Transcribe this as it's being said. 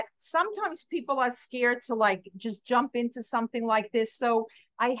sometimes people are scared to like just jump into something like this. So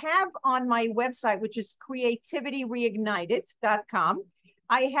I have on my website, which is creativityreignited.com,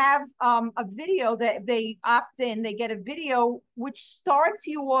 I have a video that they opt in, they get a video which starts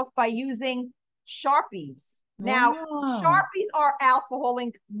you off by using Sharpies. Now, Wow. Sharpies are alcohol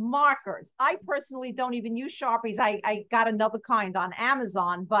ink markers. I personally don't even use Sharpies. I got another kind on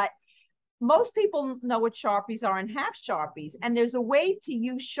Amazon, but most people know what Sharpies are and have Sharpies. And there's a way to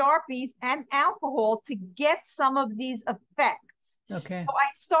use Sharpies and alcohol to get some of these effects. So Okay. I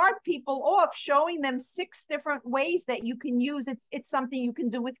start people off showing them 6 different ways that you can use it. It's something you can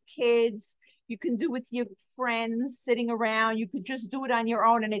do with kids, you can do with your friends sitting around, you could just do it on your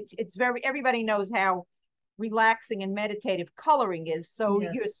own. And it's very, everybody knows how relaxing and meditative coloring is. So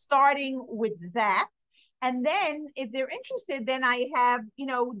you're Yes. starting with that. And then if they're interested, then I have,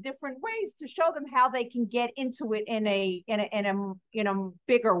 different ways to show them how they can get into it in a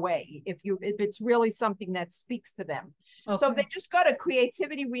bigger way if it's really something that speaks to them. So if they Okay. just go to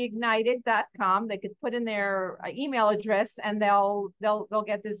creativityreignited.com, they could put in their email address and they'll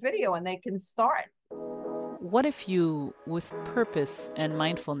get this video and they can start. What if you, with purpose and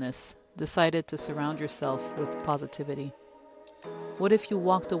mindfulness, decided to surround yourself with positivity? What if you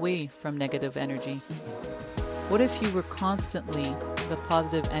walked away from negative energy? What if you were constantly the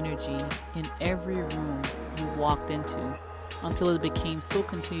positive energy in every room you walked into until it became so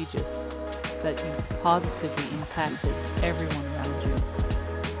contagious that you positively impacted everyone around you?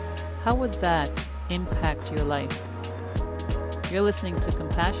 How would that impact your life? You're listening to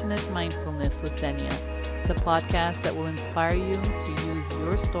Compassionate Mindfulness with Xenia, the podcast that will inspire you to use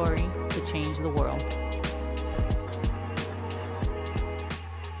your story to change the world.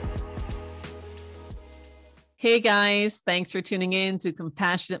 Hey guys, thanks for tuning in to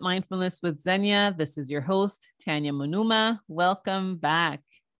Compassionate Mindfulness with Xenia. This is your host, Tanya Munuma. Welcome back.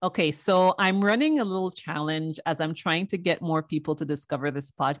 Okay, so I'm running a little challenge as I'm trying to get more people to discover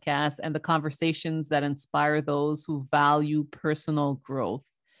this podcast and the conversations that inspire those who value personal growth.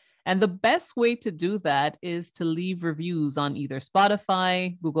 And the best way to do that is to leave reviews on either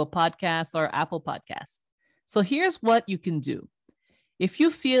Spotify, Google Podcasts, or Apple Podcasts. So here's what you can do. If you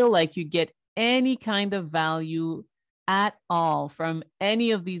feel like you get any kind of value at all from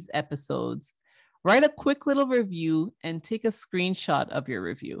any of these episodes, write a quick little review and take a screenshot of your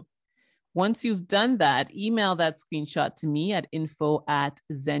review. Once you've done that, email that screenshot to me at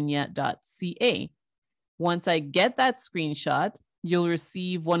info@xenia.ca. Once I get that screenshot, you'll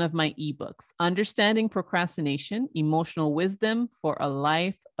receive one of my ebooks, Understanding Procrastination, Emotional Wisdom for a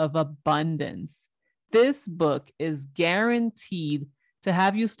Life of Abundance. This book is guaranteed to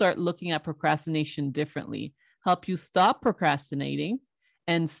have you start looking at procrastination differently, help you stop procrastinating,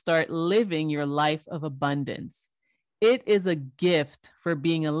 and start living your life of abundance. It is a gift for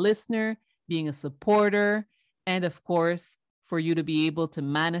being a listener, being a supporter, and of course, for you to be able to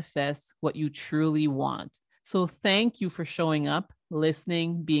manifest what you truly want. So thank you for showing up,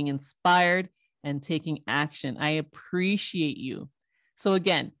 listening, being inspired, and taking action. I appreciate you. So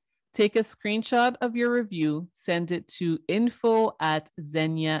again, take a screenshot of your review, send it to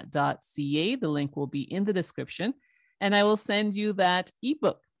info@xenia.ca. The link will be in the description, and I will send you that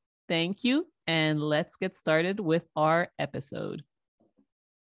ebook. Thank you, and let's get started with our episode.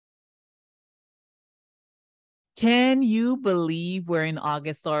 Can you believe we're in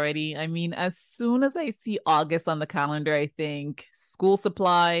August already? I mean, as soon as I see August on the calendar, I think school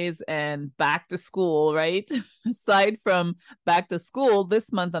supplies and back to school, right? Aside from back to school,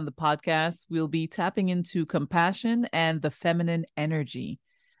 this month on the podcast, we'll be tapping into compassion and the feminine energy.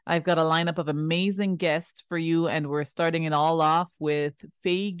 I've got a lineup of amazing guests for you, and we're starting it all off with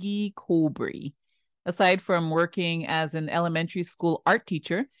Faygie Kobry. Aside from working as an elementary school art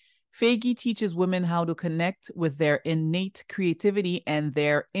teacher, Faygie teaches women how to connect with their innate creativity and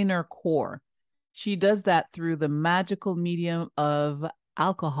their inner core. She does that through the magical medium of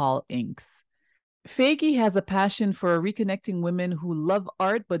alcohol inks. Faygie has a passion for reconnecting women who love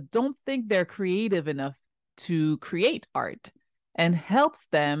art but don't think they're creative enough to create art, and helps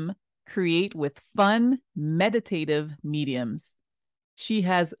them create with fun, meditative mediums. She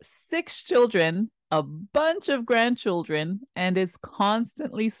has 6 children, a bunch of grandchildren, and is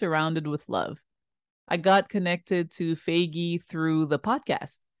constantly surrounded with love. I got connected to Faygie through the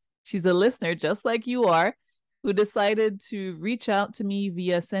podcast. She's a listener just like you are, who decided to reach out to me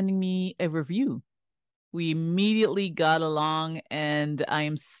via sending me a review. We immediately got along, and I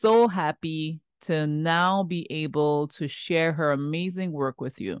am so happy to now be able to share her amazing work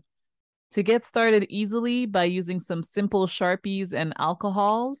with you. To get started easily by using some simple Sharpies and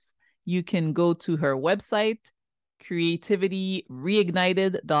alcohols, you can go to her website,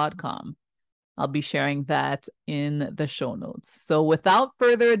 creativityreignited.com. I'll be sharing that in the show notes. So without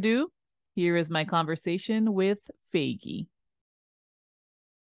further ado, here is my conversation with Feigy.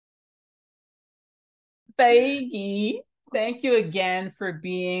 Feigy, thank you again for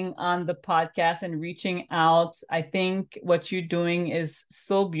being on the podcast and reaching out. I think what you're doing is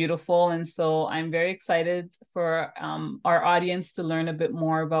so beautiful. And so I'm very excited for our audience to learn a bit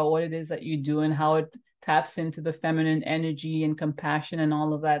more about what it is that you do and how it taps into the feminine energy and compassion and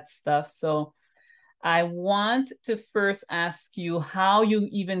all of that stuff. So I want to first ask you how you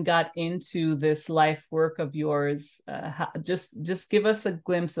even got into this life work of yours. Just give us a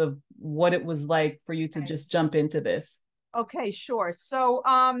glimpse of what it was like for you to just jump into this. Okay, sure. So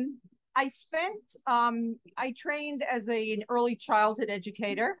I trained as an early childhood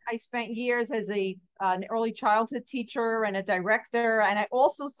educator. I spent years as an early childhood teacher and a director, and I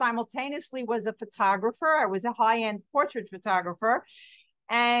also simultaneously was a photographer. I was a high-end portrait photographer,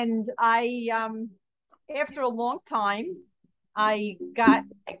 and after a long time, I got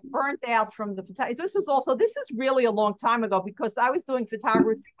burnt out from the photography. This is really a long time ago because I was doing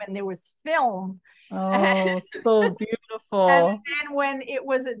photography when there was film. Oh, so beautiful. And then when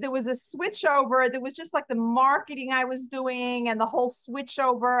there was a switch over, there was just like the marketing I was doing and the whole switch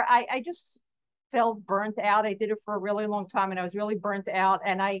over. I just felt burnt out. I did it for a really long time and I was really burnt out.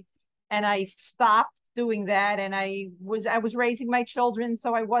 And I stopped doing that. And I was raising my children,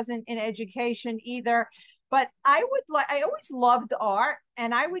 so I wasn't in education either. But I always loved art,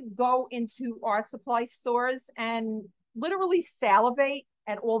 and I would go into art supply stores and literally salivate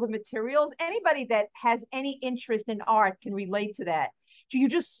at all the materials. Anybody that has any interest in art can relate to that.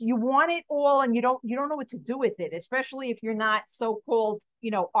 You want it all, and you don't know what to do with it, especially if you're not so-called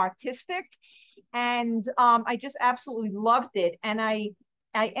artistic. And I just absolutely loved it, and I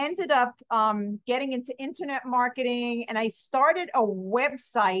ended up getting into internet marketing, and I started a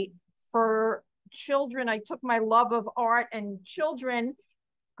website for children. I took my love of art and children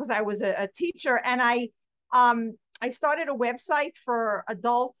because I was a teacher, and I started a website for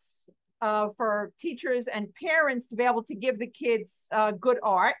adults, for teachers and parents to be able to give the kids good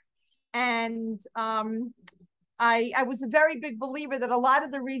art. And I was a very big believer that a lot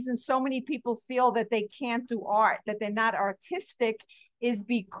of the reasons so many people feel that they can't do art, that they're not artistic, is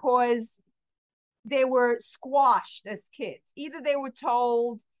because they were squashed as kids. Either they were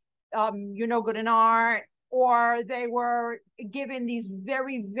told, you're no good in art, or they were given these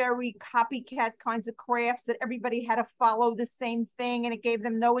very, very copycat kinds of crafts that everybody had to follow the same thing, and it gave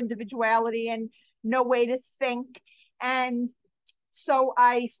them no individuality and no way to think. And so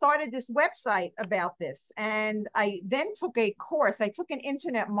I started this website about this, and I then took a course. I took an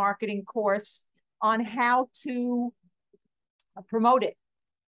internet marketing course on how to promote it.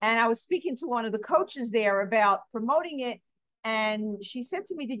 And I was speaking to one of the coaches there about promoting it. And she said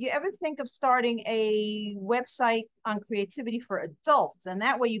to me, did you ever think of starting a website on creativity for adults? And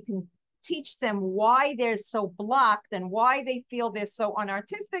that way you can teach them why they're so blocked and why they feel they're so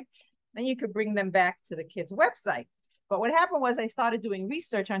unartistic. Then you could bring them back to the kids' website. But what happened was I started doing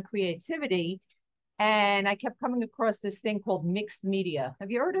research on creativity, and I kept coming across this thing called mixed media.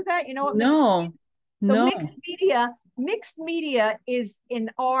 Have you heard of that? You know what mixed media is? So no. Mixed media is an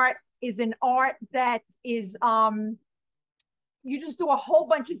art that is you just do a whole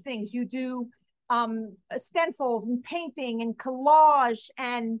bunch of things. You do stencils and painting and collage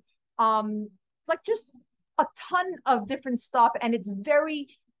and like just a ton of different stuff, and it's very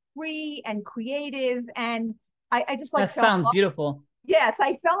free and creative, and I just like that sounds beautiful. Yes,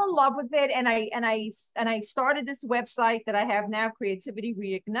 I fell in love with it, and I started this website that I have now, Creativity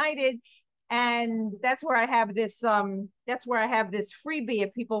Reignited, and that's where I have this freebie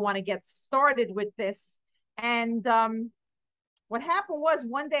if people want to get started with this. And what happened was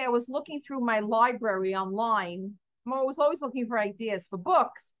one day I was looking through my library online. I was always looking for ideas for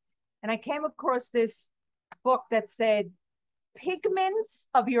books, and I came across this book that said Pigments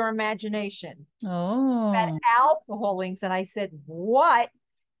of Your Imagination. About alcohol inks. And I said, what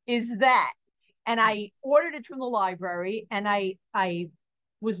is that? And I ordered it from the library, and I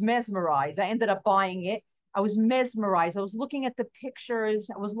was mesmerized. I ended up buying it. I was mesmerized. I was looking at the pictures,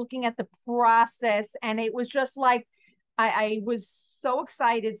 I was looking at the process, and it was just like I was so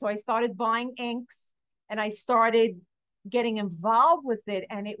excited. So I started buying inks, and I started getting involved with it,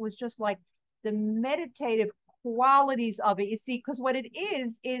 and it was just like the meditative qualities of it. You see, because what it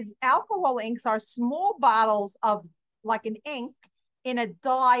is alcohol inks are small bottles of like an ink in a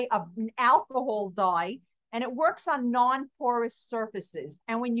dye, of an alcohol dye, and it works on non-porous surfaces.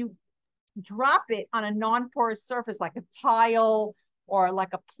 And when you drop it on a non-porous surface like a tile or like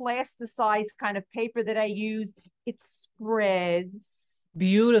a plasticized kind of paper that I use. It spreads,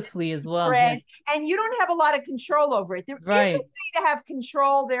 Beautifully as well. Yeah. spreads, and you don't have a lot of control over it. There is a Right. way to have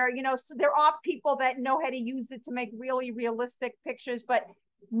control there, so there are people that know how to use it to make really realistic pictures, but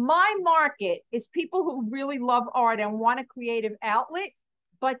my market is people who really love art and want a creative outlet,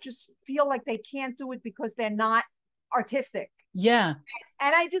 but just feel like they can't do it because they're not artistic. Yeah.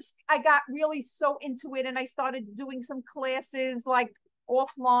 And I got really so into it, and I started doing some classes like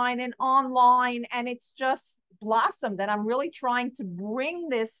offline and online, and it's just blossomed. And I'm really trying to bring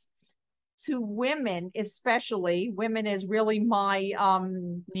this to women, especially women is really Niche. my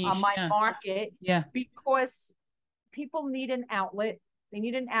Yeah. market, Yeah. because people need an outlet. They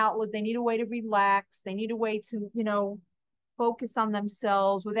need an outlet. They need a way to relax. They need a way to, focus on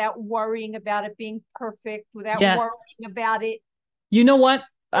themselves without worrying about it being perfect, without Yeah. worrying about it. You know what?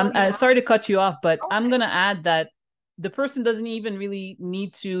 Well, I'm sorry to cut you off, but I'm okay. gonna add that the person doesn't even really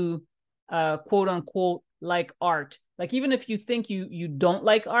need to quote unquote like art. Like even if you think you don't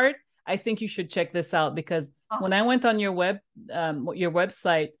like art, I think you should check this out, because when I went on your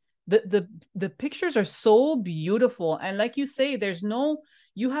website, the pictures are so beautiful, and like you say,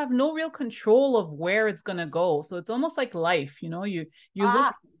 you have no real control of where it's gonna go. So it's almost like life, you look,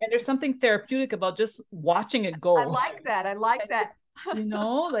 and there's something therapeutic about just watching it I go. like that. I like that.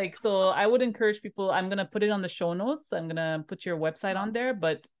 Like, so I would encourage people. I'm gonna put it on the show notes. I'm gonna put your website on there,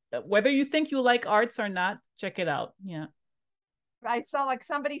 but whether you think you like arts or not, check it out. Yeah. I saw, like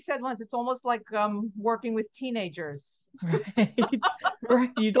somebody said once, it's almost like working with teenagers. Right.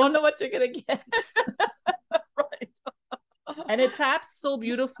 Right. You don't know what you're gonna get. Right. And it taps so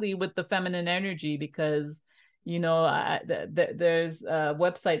beautifully with the feminine energy, because there's a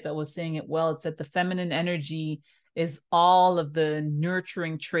website that was saying it well. It said the feminine energy is all of the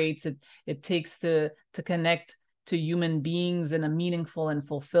nurturing traits it takes to connect to human beings in a meaningful and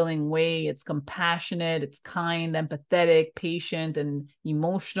fulfilling way. It's compassionate, it's kind, empathetic, patient, and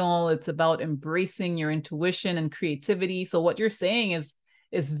emotional. It's about embracing your intuition and creativity. So what you're saying is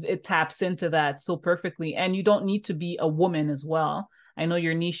it taps into that so perfectly. And you don't need to be a woman as well. I know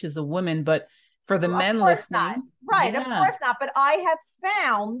your niche is a woman, but for the Of men course not. listening, Right, of yeah, course not. But I have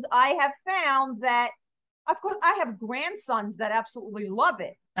found that, of course, I have grandsons that absolutely love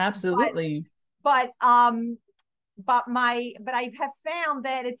it. But absolutely. but um but I have found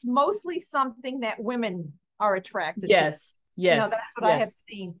that it's mostly something that women are attracted to. Yes, yes, That's what I yes. have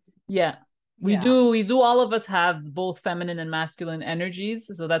seen. Yeah. We Yeah. do, we do. All of us have both feminine and masculine energies.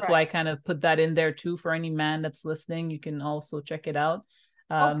 So that's why I Right. kind of put that in there too. For any man that's listening, you can also check it out.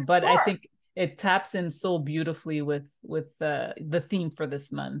 Oh, for But I sure. think it taps in so beautifully with the theme for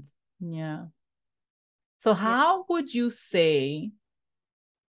this month. Yeah. So Yeah. how would you say,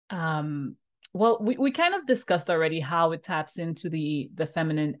 um, well, we kind of discussed already how it taps into the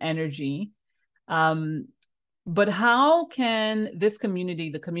feminine energy. Um, but how can this community,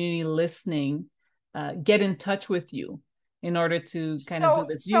 the community listening, get in touch with you in order to kind of do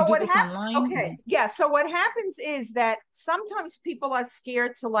this? Do you So do what this happened? online? Okay, yeah. So what happens is that sometimes people are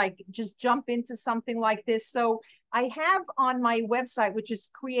scared to like just jump into something like this. So I have on my website, which is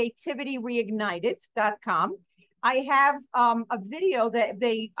creativityreignited.com, I have a video that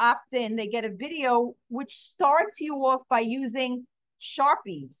they opt in. They get a video which starts you off by using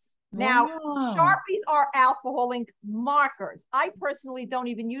Sharpies. Now, Wow. Sharpies are alcohol ink markers. I personally don't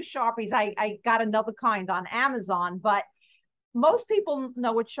even use Sharpies. I got another kind on Amazon, but most people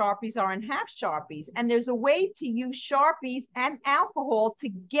know what Sharpies are and have Sharpies. And there's a way to use Sharpies and alcohol to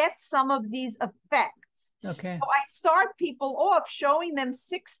get some of these effects. So Okay. I start people off showing them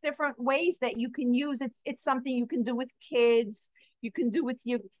 6 different ways that you can use it. It's something you can do with kids. You can do with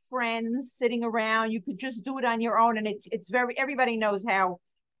your friends sitting around. You could just do it on your own. And it's very, everybody knows how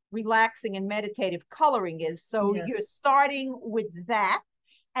relaxing and meditative coloring is. So you're Yes. starting with that.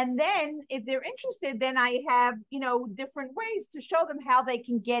 And then if they're interested, then I have, different ways to show them how they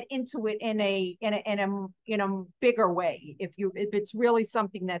can get into it in a bigger way, if it's really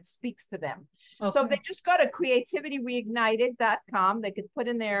something that speaks to them. So if they Okay. just go to creativityreignited.com, they could put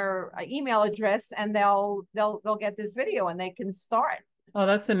in their email address, and they'll get this video and they can start Oh,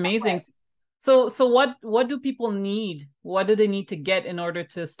 that's that amazing. way. So what do people need? What do they need to get in order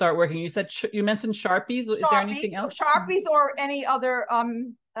to start working? You said you mentioned Sharpies. Is there anything else? Sharpies or any other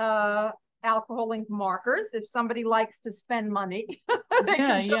alcohol ink markers. If somebody likes to spend money, they Yeah,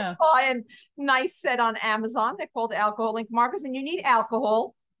 can just yeah. buy a nice set on Amazon. They're called alcohol ink markers, and you need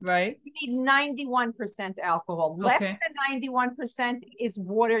alcohol. Right. You need 91% alcohol. Less Okay. than 91% is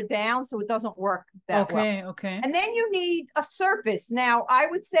watered down, so it doesn't work that well. Okay. Okay. And then you need a surface. Now, I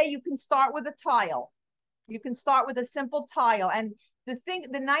would say you can start with a tile. You can start with a simple tile. And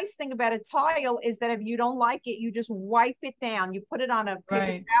the nice thing about a tile is that if you don't like it, you just wipe it down. You put it on a paper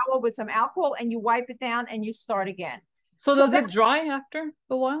Right. towel with some alcohol and you wipe it down and you start again. So So does it that's, dry after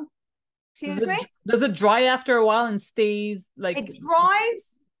a while? excuse me, Does it dry after a while and stays like it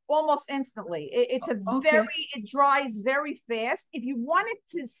dries almost instantly. It's a okay, it dries very fast. If you want it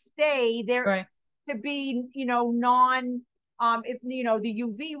to stay there, right, to be, non, if the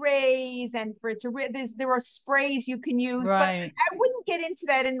UV rays, and for it to there are sprays you can use, but right, I wouldn't get into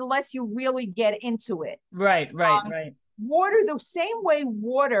that unless you really get into it. right, um, right. Water, the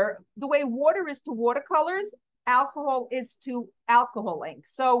way water is to watercolors, alcohol is to alcohol ink.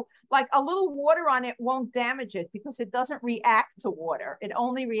 So like a little water on it won't damage it because it doesn't react to water. It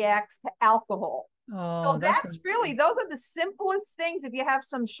only reacts to alcohol. Oh, So that's that's really, those are the simplest things. If you have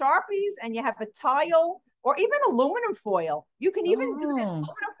some Sharpies and you have a tile or even aluminum foil, you can even do this. oh,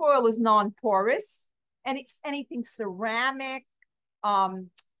 Aluminum foil is non-porous, and it's anything ceramic, um,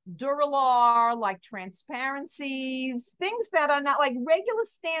 Duralar, like transparencies, things that are not like regular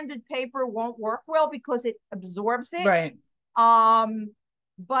standard paper won't work well because it absorbs it. right. Um,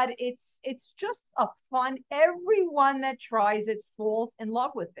 but it's just a fun. Everyone that tries it falls in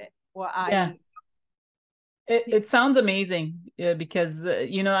love with it. Well, Yeah. It sounds amazing because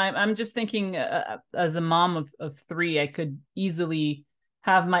I'm just thinking as a mom of three, I could easily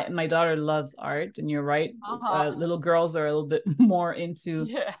have my daughter loves art, and you're right. Little girls are a little bit more into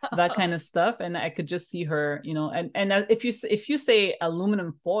yeah. that kind of stuff, and I could just see her, and if you say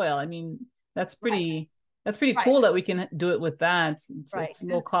aluminum foil, I mean that's Right, pretty that's pretty right, cool that we can do it with that. right, It's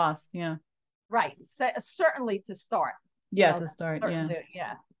low cost, yeah, right. So, certainly to start, yeah, to start, yeah. certainly,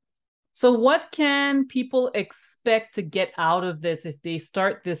 yeah. So, what can people expect to get out of this if they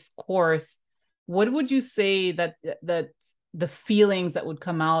start this course? What would you say that the feelings that would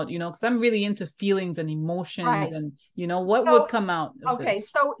come out? Because I'm really into feelings and emotions, Right. and what would So, come out of okay.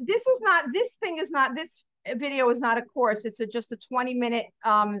 this? So this video is not a course. It's just a 20-minute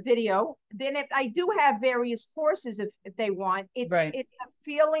video. Then if I do have various courses, if they want, Right. it's a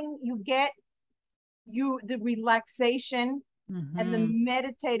feeling you get, the relaxation and the Mm-hmm.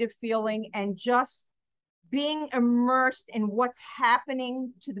 meditative feeling, and just being immersed in what's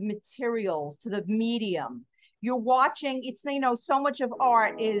happening to the materials, to the medium. You're watching, it's, so much of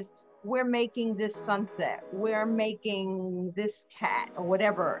art is, we're making this sunset, we're making this cat, or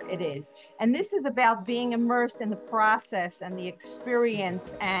whatever it is. And this is about being immersed in the process and the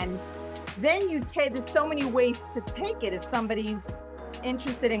experience. And then there's so many ways to take it if somebody's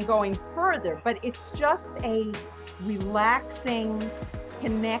interested in going further, but it's just a relaxing,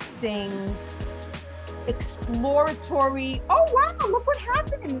 connecting, exploratory. Oh wow, look what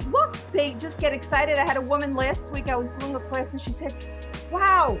happened. Look, they just get excited. I had a woman last week, I was doing a class, and she said,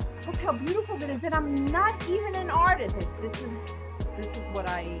 wow, look how beautiful that is. And I'm not even an artist. This is what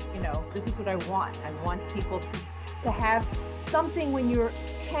this is what I want. I want people to have something when you're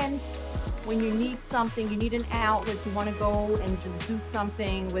tense, when you need something, you need an outlet, you want to go and just do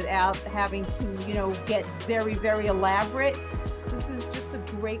something without having to, get very, very elaborate. This is just a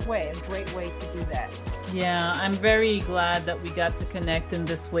great way to do that. Yeah, I'm very glad that we got to connect in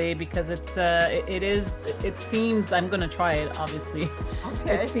this way because it seems I'm gonna try it, obviously.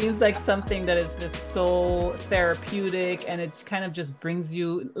 Okay. It seems like something that is just so therapeutic, and it kind of just brings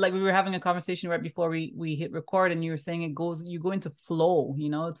you, like we were having a conversation right before we hit record, and you were saying you go into flow,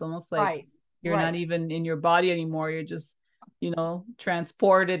 it's almost like Right. you're not even in your body anymore. You're just,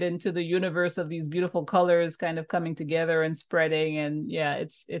 transported into the universe of these beautiful colors kind of coming together and spreading. And yeah,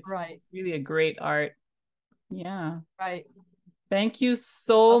 it's Right. really a great art. Yeah. Right. Thank you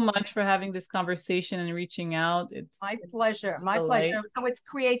so much for having this conversation and reaching out. My pleasure. It's a My delight. pleasure. So it's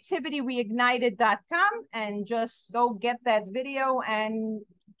creativityreignited.com, and just go get that video, and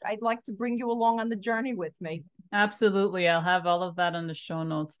I'd like to bring you along on the journey with me. Absolutely. I'll have all of that on the show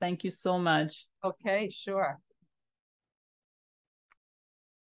notes. Thank you so much. Okay, sure.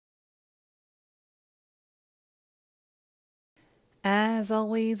 As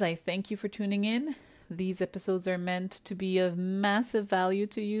always, I thank you for tuning in. These episodes are meant to be of massive value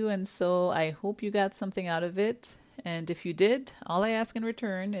to you, and so I hope you got something out of it. And if you did, all I ask in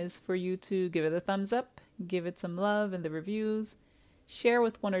return is for you to give it a thumbs up, give it some love in the reviews, share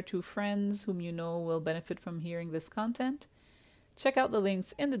with one or two friends whom you know will benefit from hearing this content. Check out the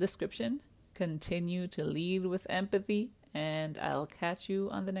links in the description. Continue to lead with empathy, and I'll catch you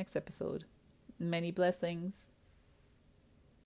on the next episode. Many blessings.